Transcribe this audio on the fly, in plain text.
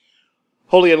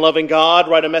Holy and loving God,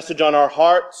 write a message on our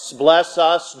hearts, bless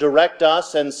us, direct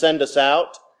us, and send us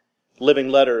out, living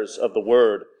letters of the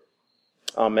Word.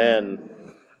 Amen.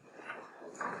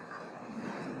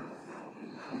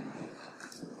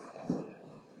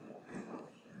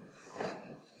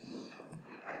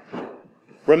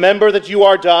 Remember that you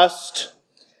are dust,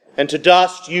 and to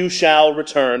dust you shall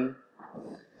return.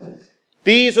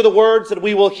 These are the words that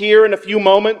we will hear in a few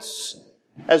moments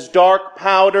as dark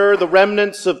powder, the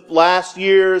remnants of last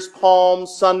year's Palm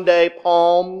Sunday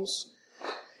palms,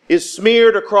 is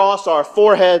smeared across our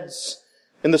foreheads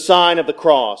in the sign of the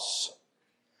cross.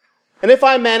 And if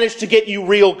I manage to get you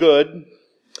real good,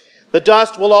 the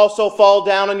dust will also fall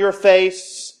down on your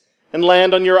face and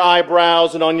land on your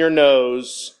eyebrows and on your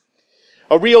nose.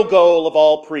 A real goal of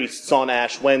all priests on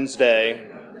Ash Wednesday.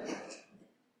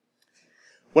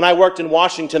 When I worked in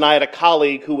Washington, I had a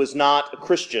colleague who was not a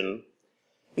Christian.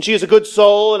 And she is a good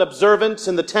soul and observant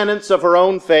in the tenets of her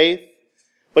own faith,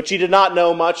 but she did not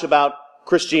know much about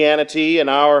Christianity and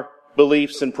our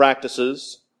beliefs and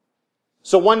practices.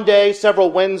 So one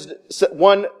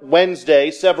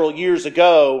Wednesday, several years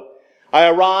ago, I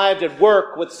arrived at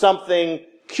work with something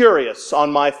curious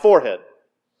on my forehead.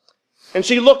 And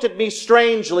she looked at me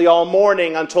strangely all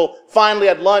morning until finally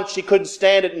at lunch she couldn't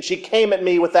stand it and she came at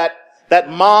me with that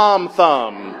mom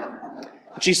thumb.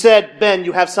 She said, "Ben,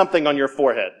 you have something on your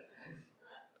forehead."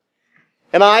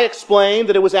 And I explained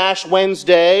that it was Ash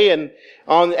Wednesday, and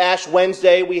on Ash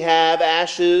Wednesday we have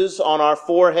ashes on our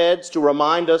foreheads to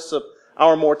remind us of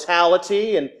our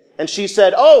mortality. And she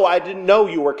said, "Oh, I didn't know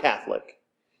you were Catholic."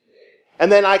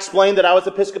 And then I explained that I was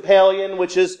Episcopalian,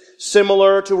 which is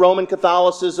similar to Roman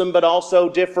Catholicism, but also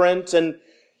different. And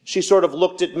she sort of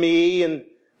looked at me in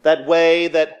that way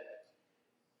that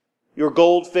your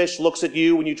goldfish looks at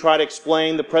you when you try to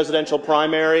explain the presidential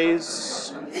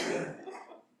primaries.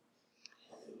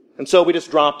 And so we just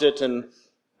dropped it and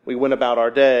we went about our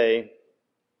day.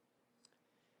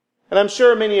 And I'm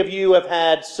sure many of you have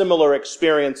had similar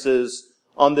experiences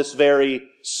on this very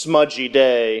smudgy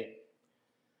day.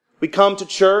 We come to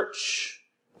church,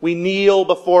 we kneel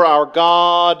before our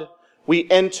God, we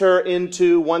enter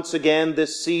into, once again,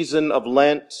 this season of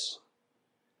Lent,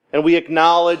 and we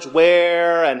acknowledge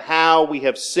where and how we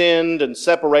have sinned and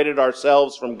separated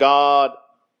ourselves from God,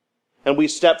 and we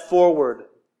step forward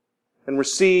and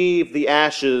receive the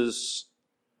ashes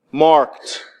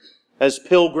marked as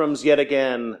pilgrims yet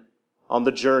again on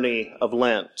the journey of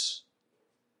Lent.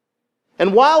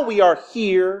 And while we are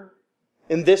here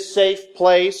in this safe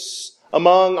place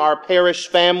among our parish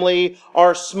family,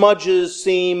 our smudges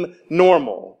seem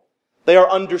normal. They are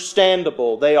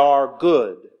understandable. They are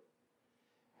good.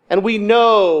 And we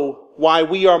know why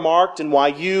we are marked and why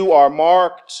you are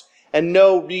marked, and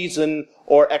no reason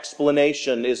or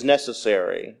explanation is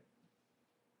necessary.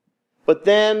 But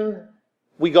then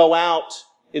we go out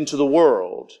into the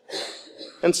world,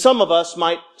 and some of us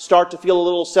might start to feel a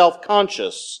little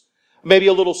self-conscious, maybe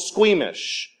a little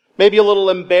squeamish, maybe a little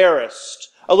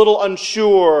embarrassed, a little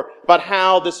unsure about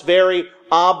how this very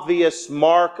obvious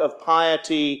mark of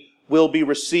piety will be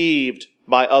received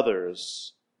by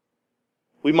others.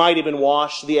 We might even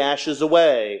wash the ashes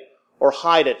away or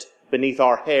hide it beneath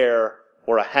our hair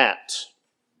or a hat.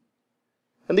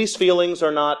 And these feelings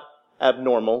are not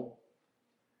abnormal.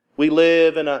 We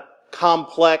live in a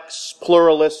complex,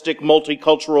 pluralistic,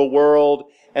 multicultural world,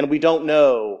 and we don't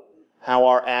know how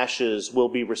our ashes will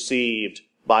be received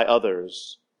by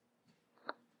others.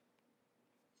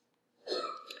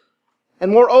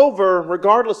 And moreover,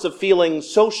 regardless of feeling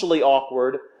socially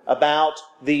awkward about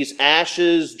these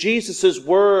ashes, Jesus'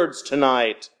 words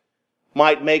tonight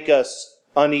might make us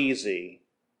uneasy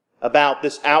about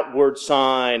this outward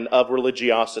sign of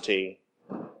religiosity.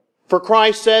 For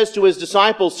Christ says to his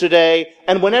disciples today,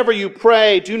 "And whenever you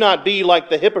pray, do not be like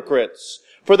the hypocrites,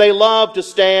 for they love to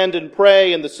stand and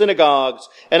pray in the synagogues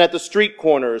and at the street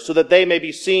corners so that they may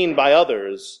be seen by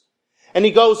others." And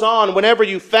he goes on, "Whenever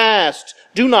you fast,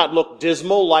 do not look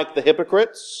dismal like the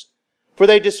hypocrites, for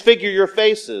they disfigure your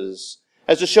faces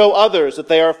as to show others that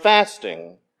they are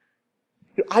fasting."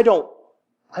 I don't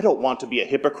want to be a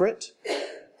hypocrite.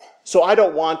 So I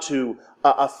don't want to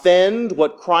offend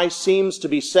what Christ seems to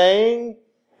be saying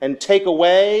and take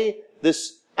away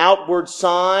this outward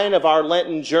sign of our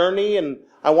Lenten journey, and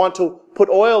I want to put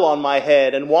oil on my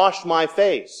head and wash my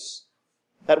face.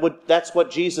 That's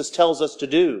what Jesus tells us to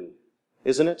do,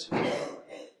 isn't it?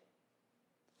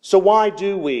 So why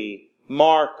do we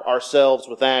mark ourselves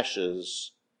with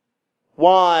ashes?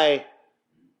 Why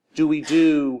do we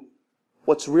do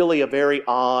what's really a very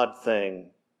odd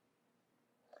thing?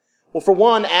 Well, for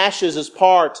one, ashes is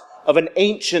part of an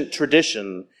ancient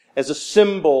tradition, as a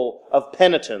symbol of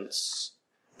penitence.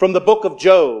 From the book of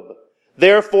Job,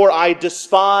 therefore I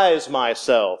despise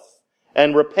myself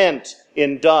and repent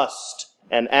in dust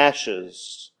and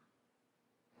ashes.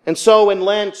 And so in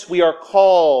Lent we are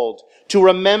called to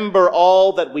remember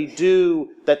all that we do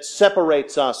that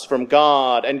separates us from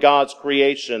God and God's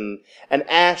creation, and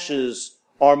ashes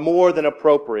are more than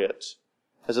appropriate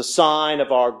as a sign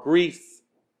of our grief,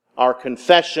 our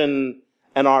confession,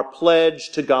 and our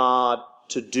pledge to God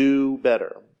to do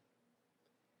better.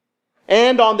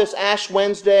 And on this Ash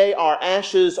Wednesday, our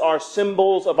ashes are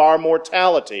symbols of our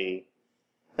mortality,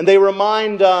 and they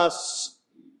remind us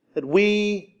that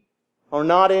we are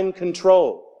not in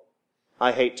control.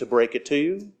 I hate to break it to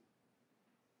you.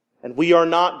 And we are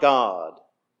not God.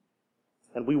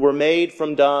 And we were made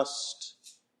from dust,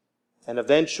 and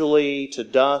eventually to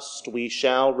dust we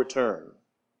shall return.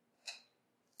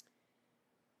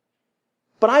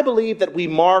 But I believe that we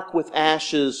mark with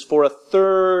ashes for a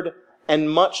third and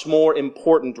much more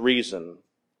important reason.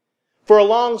 For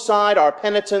alongside our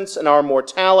penitence and our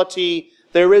mortality,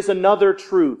 there is another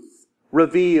truth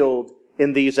revealed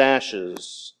in these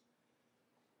ashes.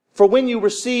 For when you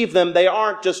receive them, they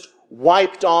aren't just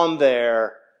wiped on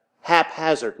there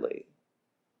haphazardly,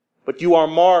 but you are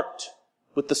marked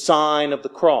with the sign of the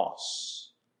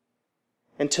cross.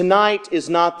 And tonight is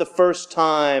not the first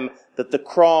time that the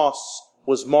cross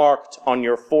was marked on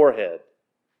your forehead.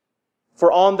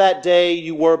 For on that day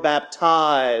you were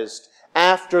baptized.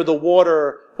 After the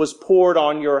water was poured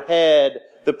on your head,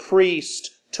 the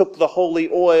priest took the holy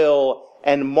oil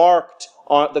and marked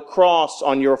on the cross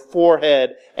on your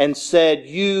forehead and said,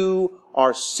 "You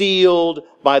are sealed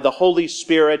by the Holy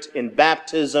Spirit in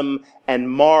baptism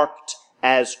and marked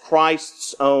as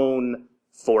Christ's own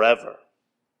forever."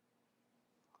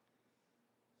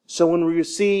 So when we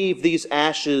receive these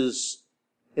ashes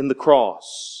in the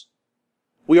cross,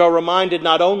 we are reminded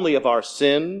not only of our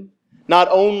sin, not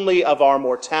only of our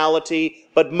mortality,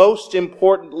 but most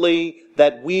importantly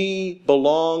that we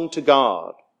belong to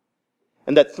God,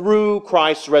 and that through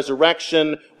Christ's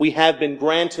resurrection we have been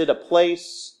granted a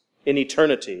place in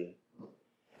eternity.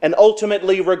 And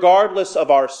ultimately, regardless of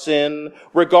our sin,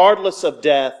 regardless of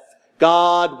death,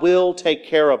 God will take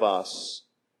care of us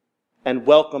and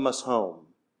welcome us home.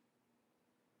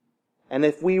 And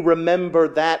if we remember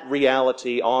that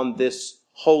reality on this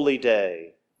holy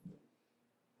day,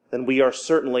 then we are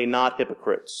certainly not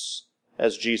hypocrites,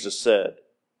 as Jesus said.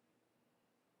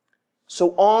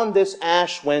 So on this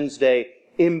Ash Wednesday,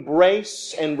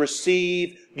 embrace and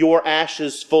receive your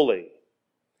ashes fully.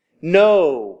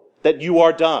 Know that you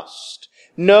are dust.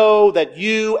 Know that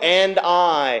you and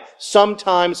I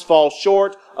sometimes fall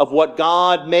short of what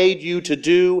God made you to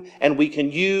do, and we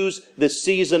can use this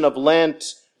season of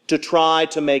Lent to try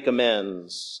to make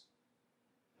amends.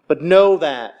 But know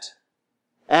that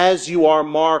as you are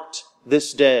marked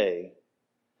this day,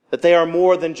 that they are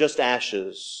more than just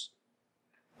ashes.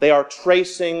 They are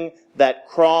tracing that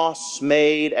cross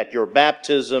made at your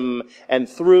baptism, and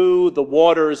through the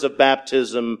waters of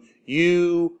baptism,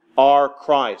 you are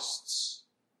Christ's,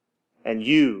 and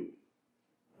you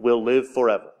will live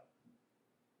forever.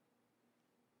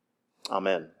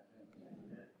 Amen.